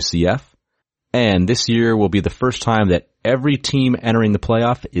at UCF. And this year will be the first time that every team entering the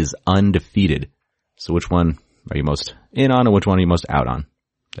playoff is undefeated. So which one are you most in on, and which one are you most out on?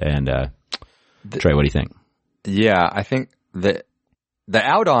 And, Trey, what do you think? Yeah, I think the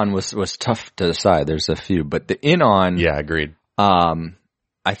out on was tough to decide. There's a few, but the in on, Yeah, agreed.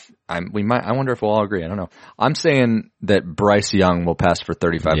 I wonder if we'll all agree. I don't know. I'm saying that Bryce Young will pass for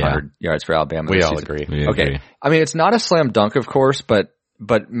 3,500 yards for Alabama. We all season. agree. We Okay. agree. I mean, it's not a slam dunk, of course, but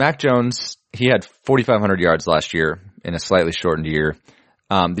Mac Jones, he had 4,500 yards last year in a slightly shortened year.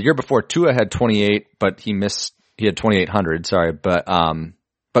 The year before, Tua had 28, but he had 2,800, sorry, but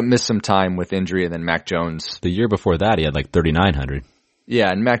missed some time with injury, and then Mac Jones. The year before that, he had like 3,900. Yeah,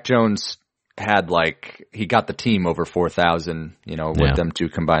 and Mac Jones had he got the team over 4,000, with them two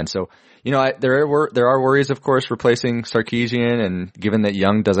combined. So, there are worries, of course, replacing Sarkisian, and given that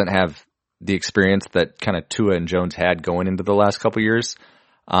Young doesn't have the experience that kind of Tua and Jones had going into the last couple years.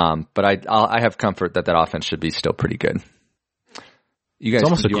 But I have comfort that offense should be still pretty good. You guys, It's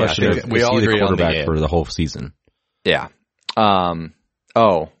almost a question of we all agree on the quarterback end. for the whole season. Yeah.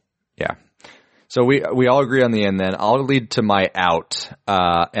 Yeah. So we all agree on the end then. I'll lead to my out.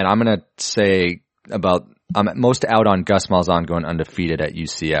 And I'm going to say I'm most out on Gus Malzahn going undefeated at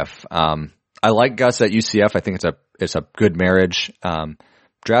UCF. I like Gus at UCF. I think it's a good marriage.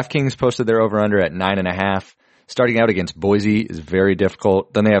 DraftKings posted their over under at 9.5. Starting out against Boise is very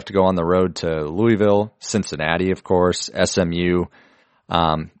difficult. Then they have to go on the road to Louisville, Cincinnati, of course, SMU.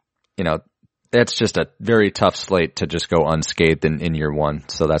 That's just a very tough slate to just go unscathed in year one.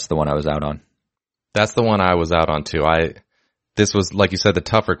 So that's the one I was out on. That's the one I was out on too. This was, like you said, the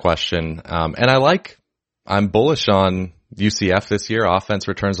tougher question. And I'm bullish on UCF this year. Offense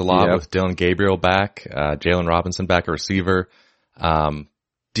returns a lot with Dylan Gabriel back, Jalen Robinson back at receiver.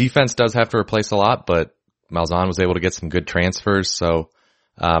 Defense does have to replace a lot, but Malzahn was able to get some good transfers. So,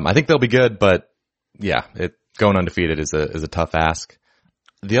 I think they'll be good, but yeah, going undefeated is a tough ask.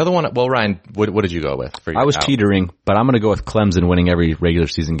 The other one, well, Ryan, what did you go with? I was teetering, but I'm going to go with Clemson winning every regular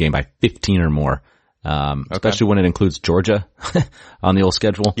season game by 15 or more. Especially when it includes Georgia on the old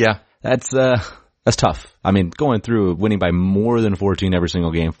schedule. Yeah. That's tough. I mean, going through winning by more than 14 every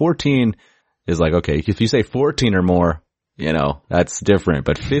single game. 14 is like, okay, if you say 14 or more, that's different,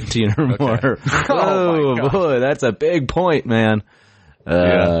 but 15 or more. Oh boy, that's a big point, man.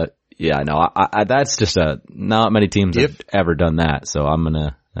 That's just not many teams have ever done that. So I'm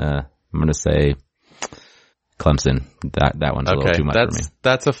gonna say Clemson. That one's a little too much for me.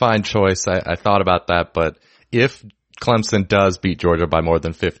 That's a fine choice. I thought about that, but if Clemson does beat Georgia by more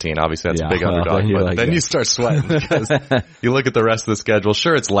than 15, obviously that's a big underdog, but then you start sweating because you look at the rest of the schedule.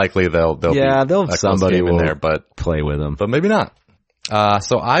 Sure, it's likely they'll be somebody will in there, but play with them, but maybe not.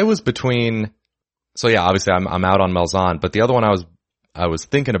 So I was between. So yeah, obviously I'm out on Malzahn, but the other one I was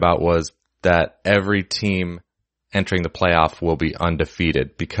thinking about was that every team entering the playoff will be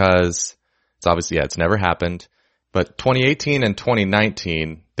undefeated because it's obviously, it's never happened. But 2018 and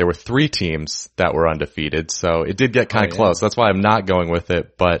 2019, there were 3 teams that were undefeated. So it did get kind of close. That's why I'm not going with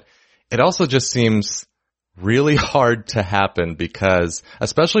it. But it also just seems really hard to happen because,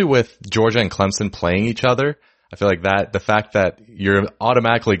 especially with Georgia and Clemson playing each other, I feel like the fact that you're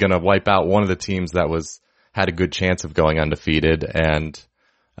automatically going to wipe out one of the teams that had a good chance of going undefeated, and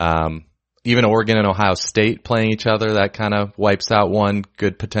even Oregon and Ohio State playing each other, that kind of wipes out one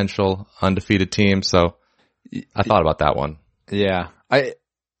good potential undefeated team. So I thought about that one. Yeah. I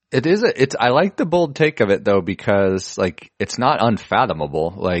like the bold take of it though, because it's not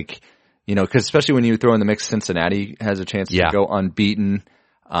unfathomable. Cause especially when you throw in the mix, Cincinnati has a chance to go unbeaten.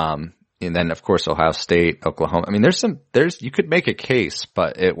 And then of course Ohio State, Oklahoma. I mean, you could make a case,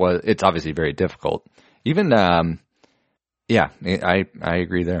 but it's obviously very difficult. Even, I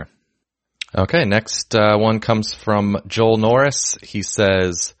agree there. Okay. Next, one comes from Joel Norris. He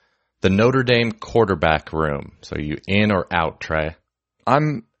says the Notre Dame quarterback room. So you in or out, Trey?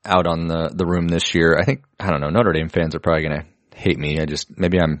 I'm out on the room this year. I don't know, Notre Dame fans are probably going to hate me.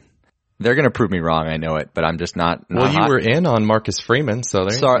 They're going to prove me wrong. I know it, but I'm just not. Well, you were in on Marcus Freeman, so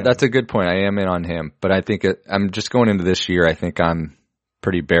sorry. That's a good point. I am in on him, but I think I'm just going into this year. I think I'm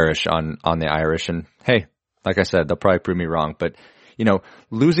pretty bearish on the Irish. And hey, like I said, they'll probably prove me wrong. But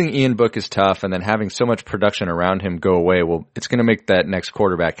losing Ian Book is tough, and then having so much production around him go away. Well, it's going to make that next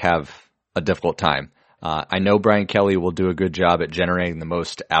quarterback have a difficult time. I know Brian Kelly will do a good job at generating the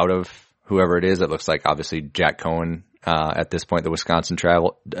most out of whoever it is. It looks like obviously Jack Cohen. At this point, the Wisconsin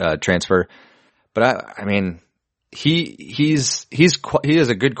transfer, but I mean, he is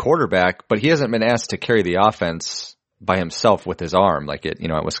a good quarterback, but he hasn't been asked to carry the offense by himself with his arm. Like at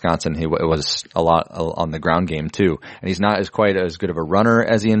Wisconsin, it was a lot on the ground game too, and he's not quite as good of a runner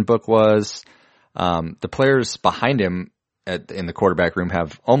as Ian Book was. The players behind him in the quarterback room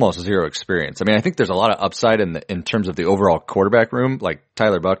have almost zero experience. I mean, I think there's a lot of upside in terms of the overall quarterback room, like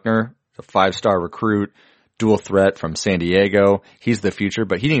Tyler Buchner, a 5-star recruit. Dual threat from San Diego. He's the future,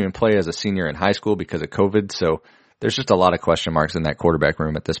 but he didn't even play as a senior in high school because of COVID. So there's just a lot of question marks in that quarterback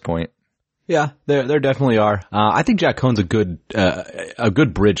room at this point. Yeah, there definitely are. I think Jack Cohn's a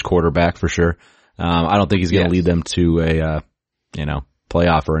good bridge quarterback for sure. I don't think he's going to lead them to a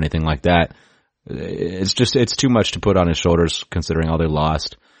playoff or anything like that. It's too much to put on his shoulders considering all they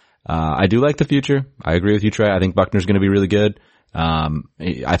lost. I do like the future. I agree with you, Trey. I think Buckner's going to be really good.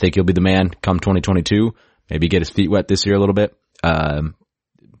 I think he'll be the man come 2022. Maybe get his feet wet this year a little bit.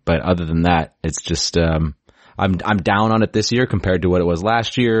 But other than that, it's just, I'm down on it this year compared to what it was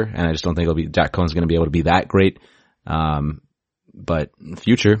last year. And I just don't think Jack Cohn's going to be able to be that great. But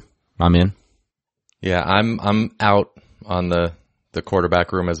future, I'm in. Yeah, I'm out on the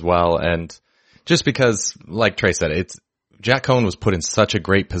quarterback room as well. And just because, like Trey said, Jack Cohn was put in such a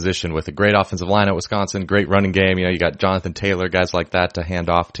great position with a great offensive line at Wisconsin, great running game. You got Jonathan Taylor, guys like that to hand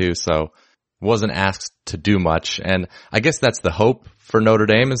off to. So wasn't asked to do much. And I guess that's the hope for Notre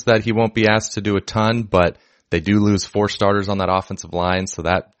Dame is that he won't be asked to do a ton, but they do lose 4 starters on that offensive line. So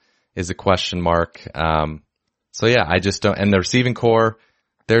that is a question mark. So yeah, I just don't, and the receiving core,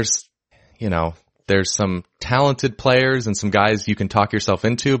 there's some talented players and some guys you can talk yourself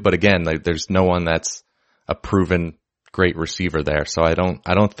into, but again, there's no one that's a proven great receiver there. So I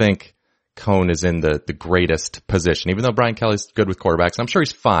don't think Cohn is in the greatest position, even though Brian Kelly's good with quarterbacks. I'm sure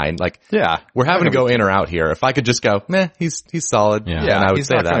he's fine. We're having to go in or out here. If I could just go, he's solid. Yeah, and I would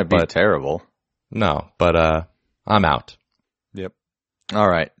say that, but terrible. No, but I'm out. Yep. All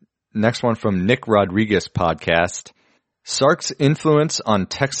right. Next one from Nick Rodriguez podcast. Sark's influence on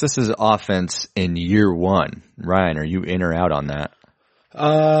Texas's offense in year 1. Ryan, are you in or out on that?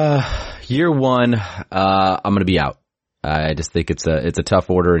 Year 1, I'm going to be out. I just think it's a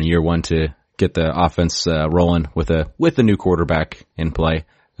tough order in year 1 to get the offense rolling with the new quarterback in play.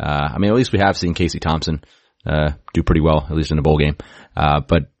 I mean, at least we have seen Casey Thompson do pretty well, at least in a bowl game.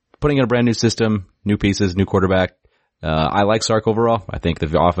 But putting in a brand new system, new pieces, new quarterback, I like Sark overall. I think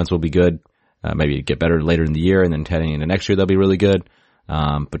the offense will be good. Maybe get better later in the year, and then heading into next year they'll be really good.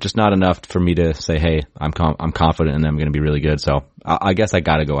 But just not enough for me to say, hey, I'm confident in them going to be really good. So I guess I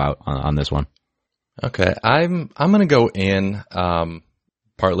got to go out on this one. Okay, I'm gonna go in,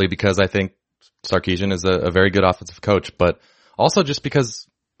 partly because I think Sarkisian is a very good offensive coach, but also just because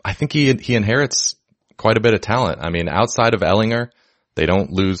I think he inherits quite a bit of talent. I mean, outside of Ellinger, they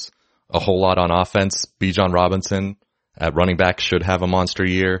don't lose a whole lot on offense. Bijan Robinson at running back should have a monster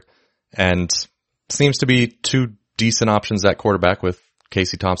year, and seems to be 2 decent options at quarterback with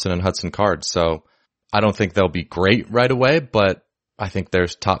Casey Thompson and Hudson Card. So I don't think they'll be great right away, but I think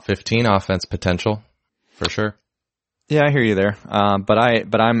there's top 15 offense potential for sure. Yeah, I hear you there.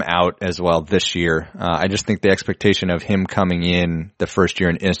 But I'm out as well this year. I just think the expectation of him coming in the first year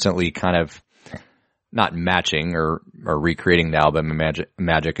and instantly kind of not matching or recreating the Alabama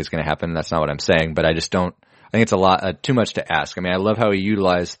magic is going to happen. That's not what I'm saying, but I just don't, I think it's a lot, too much to ask. I mean, I love how he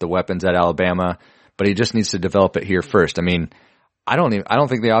utilized the weapons at Alabama, but he just needs to develop it here first. I mean, I don't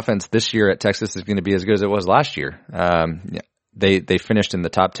think the offense this year at Texas is going to be as good as it was last year. They finished in the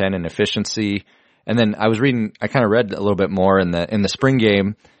top 10 in efficiency. And then I kind of read a little bit more in the spring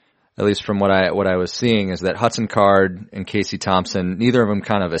game, at least from what I was seeing, is that Hudson Card and Casey Thompson, neither of them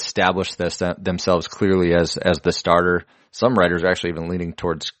kind of established themselves clearly as the starter. Some writers are actually even leaning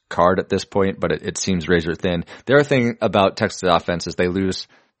towards Card at this point, but it seems razor thin. The other thing about Texas offense is they lose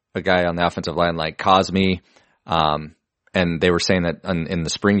a guy on the offensive line like Cosme, and they were saying that in the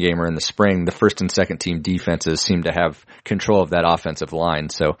spring game or in the spring, the first and second team defenses seem to have control of that offensive line.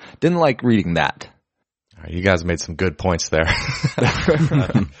 So didn't like reading that. All right, you guys made some good points there.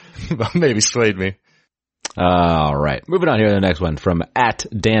 Maybe swayed me. All right. Moving on here to the next one from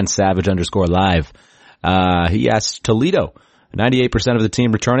 @DanSavage_live. He asks Toledo, 98% of the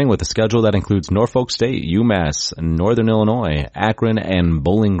team returning with a schedule that includes Norfolk State, UMass, Northern Illinois, Akron, and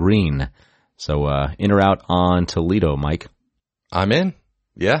Bowling Green. So, in or out on Toledo, Mike? I'm in.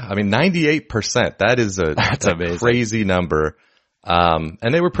 Yeah. I mean, 98%. That's a crazy number.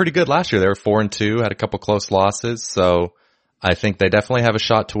 And they were pretty good last year. They were 4-2, had a couple close losses. So I think they definitely have a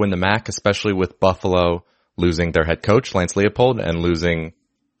shot to win the MAC, especially with Buffalo losing their head coach, Lance Leopold, and losing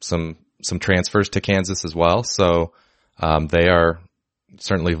some transfers to Kansas as well. So, they are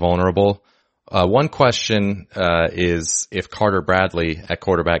certainly vulnerable. One question, is if Carter Bradley at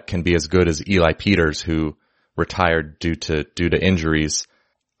quarterback can be as good as Eli Peters, who retired due to injuries.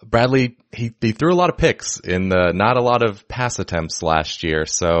 Bradley, he threw a lot of picks in not a lot of pass attempts last year.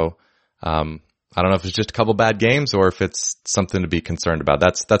 So, I don't know if it's just a couple bad games or if it's something to be concerned about.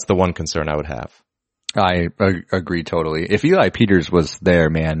 That's the one concern I would have. I agree totally. If Eli Peters was there,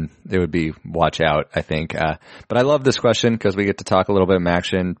 man, it would be watch out, I think. But I love this question because we get to talk a little bit of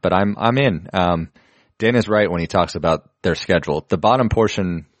action, but I'm in. Dan is right when he talks about their schedule. The bottom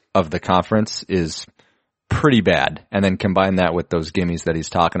portion of the conference is pretty bad. And then combine that with those gimmies that he's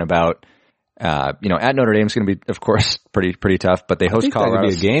talking about. At Notre Dame is going to be, of course, pretty tough, but they host Colorado.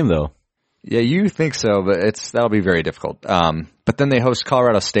 That could be a game though. Yeah, you think so, but that'll be very difficult. But then they host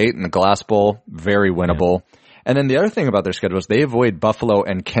Colorado State in the Glass Bowl, very winnable. Yeah. And then the other thing about their schedule is they avoid Buffalo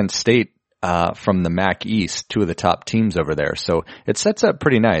and Kent State, from the MAC East, two of the top teams over there. So it sets up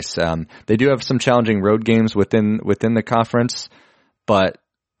pretty nice. They do have some challenging road games within the conference, but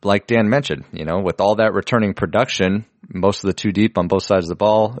like Dan mentioned, with all that returning production, most of the two deep on both sides of the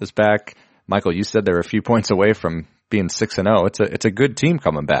ball is back. Michael, you said they were a few points away from being 6-0. It's a good team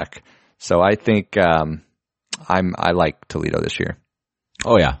coming back. So I think, I like Toledo this year.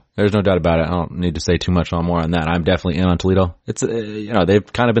 Oh yeah. There's no doubt about it. I don't need to say too much more on that. I'm definitely in on Toledo. It's,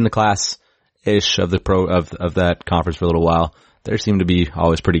 they've kind of been the class-ish of of that conference for a little while. They seem to be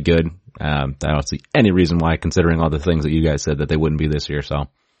always pretty good. I don't see any reason why, considering all the things that you guys said, that they wouldn't be this year. So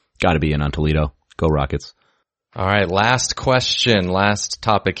gotta be in on Toledo. Go Rockets. All right. Last question. Last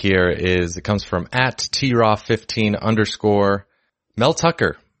topic here it comes from @TRaw15_. Mel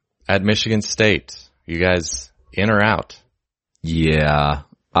Tucker at Michigan State. You guys in or out? Yeah.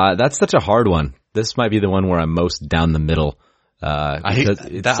 That's such a hard one. This might be the one where I'm most down the middle. I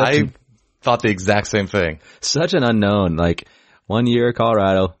thought the exact same thing. Such an unknown. Like 1 year at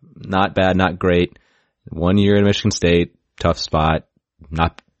Colorado, not bad, not great. 1 year at Michigan State, tough spot.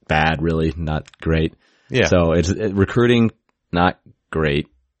 Not bad, really, not great. Yeah. So recruiting, not great,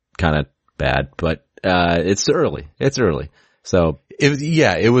 kind of bad, but it's early. It's early. So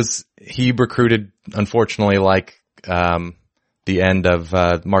he recruited, unfortunately, like the end of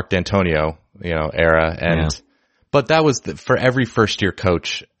Mark D'Antonio, era, but that was for every first year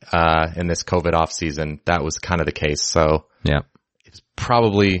coach in this COVID off season. That was kind of the case. So yeah, it's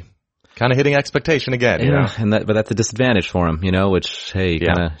probably kind of hitting expectation again. But that's a disadvantage for him. Which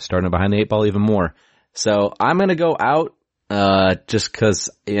kind of starting behind the eight ball even more. So I'm gonna go out just because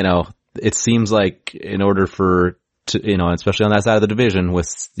it seems like in order especially on that side of the division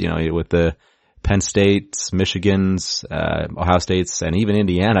with the Penn States, Michigans, Ohio States, and even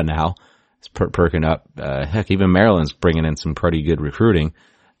Indiana now is perking up. Heck, even Maryland's bringing in some pretty good recruiting.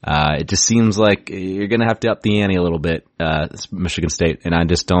 It just seems like you're going to have to up the ante a little bit, Michigan State, and I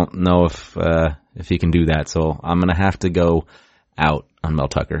just don't know if he can do that. So I'm going to have to go out on Mel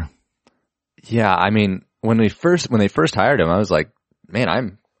Tucker. Yeah, I mean, when they first hired him, I was like, man,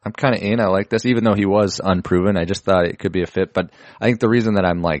 I'm kind of in. I like this, even though he was unproven. I just thought it could be a fit, but I think the reason that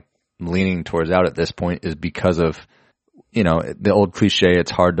I'm like leaning towards out at this point is because of, the old cliche, it's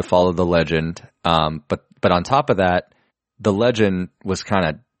hard to follow the legend. But on top of that, the legend was kind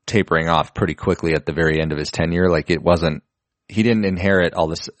of tapering off pretty quickly at the very end of his tenure. Like he didn't inherit all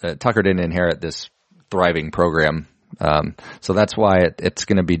this, Tucker didn't inherit this thriving program. So that's why it's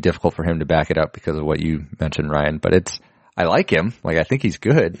going to be difficult for him to back it up because of what you mentioned, Ryan, but I like him. Like, I think he's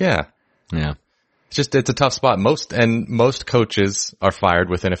good. Yeah. Yeah. It's a tough spot. Most coaches are fired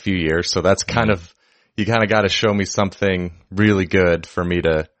within a few years. So that's you kind of got to show me something really good for me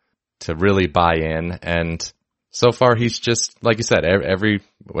to really buy in. And so far he's just, like you said,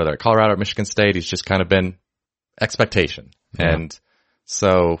 whether at Colorado or Michigan State, he's just kind of been expectation. Yeah. And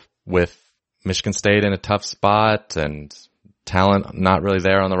so with Michigan State in a tough spot and talent not really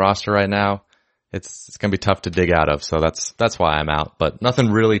there on the roster right now, it's going to be tough to dig out of. So that's why I'm out, but nothing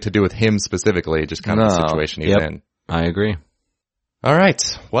really to do with him specifically, just kind of the situation he's in. I agree. All right.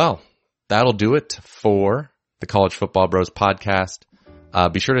 Well, that'll do it for the College Football Bros podcast.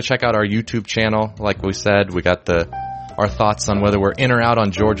 Be sure to check out our YouTube channel. Like we said, we got our thoughts on whether we're in or out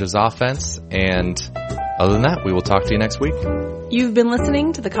on Georgia's offense and Other than that, we will talk to you next week. You've been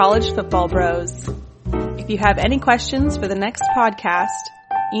listening to the College Football Bros. If you have any questions for the next podcast,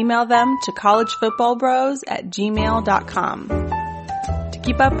 email them to collegefootballbros@gmail.com. To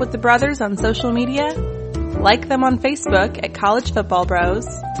keep up with the brothers on social media, like them on Facebook at College Football Bros,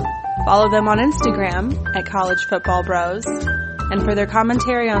 follow them on Instagram at College Football Bros, and for their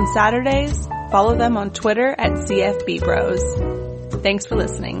commentary on Saturdays, follow them on Twitter at CFB Bros. Thanks for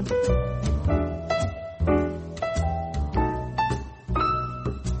listening.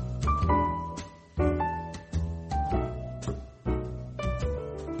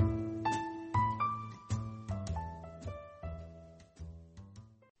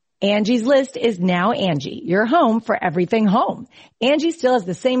 Angie's List is now Angie, your home for everything home. Angie still has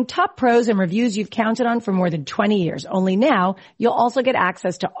the same top pros and reviews you've counted on for more than 20 years. Only now, you'll also get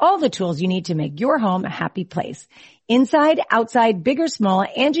access to all the tools you need to make your home a happy place. Inside, outside, big or small,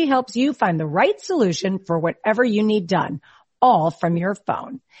 Angie helps you find the right solution for whatever you need done, all from your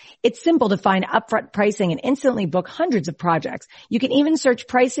phone. It's simple to find upfront pricing and instantly book hundreds of projects. You can even search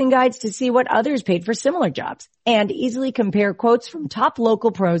pricing guides to see what others paid for similar jobs and easily compare quotes from top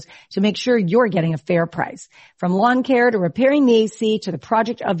local pros to make sure you're getting a fair price. From lawn care to repairing the AC to the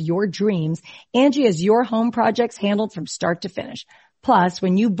project of your dreams, Angie has your home projects handled from start to finish. Plus,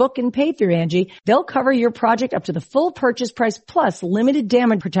 when you book and pay through Angie, they'll cover your project up to the full purchase price plus limited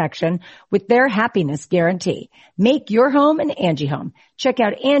damage protection with their happiness guarantee. Make your home an Angie home. Check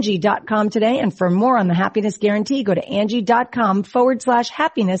out Angie.com today, and for more on the happiness guarantee, go to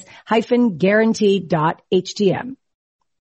Angie.com/happiness-guarantee.htm.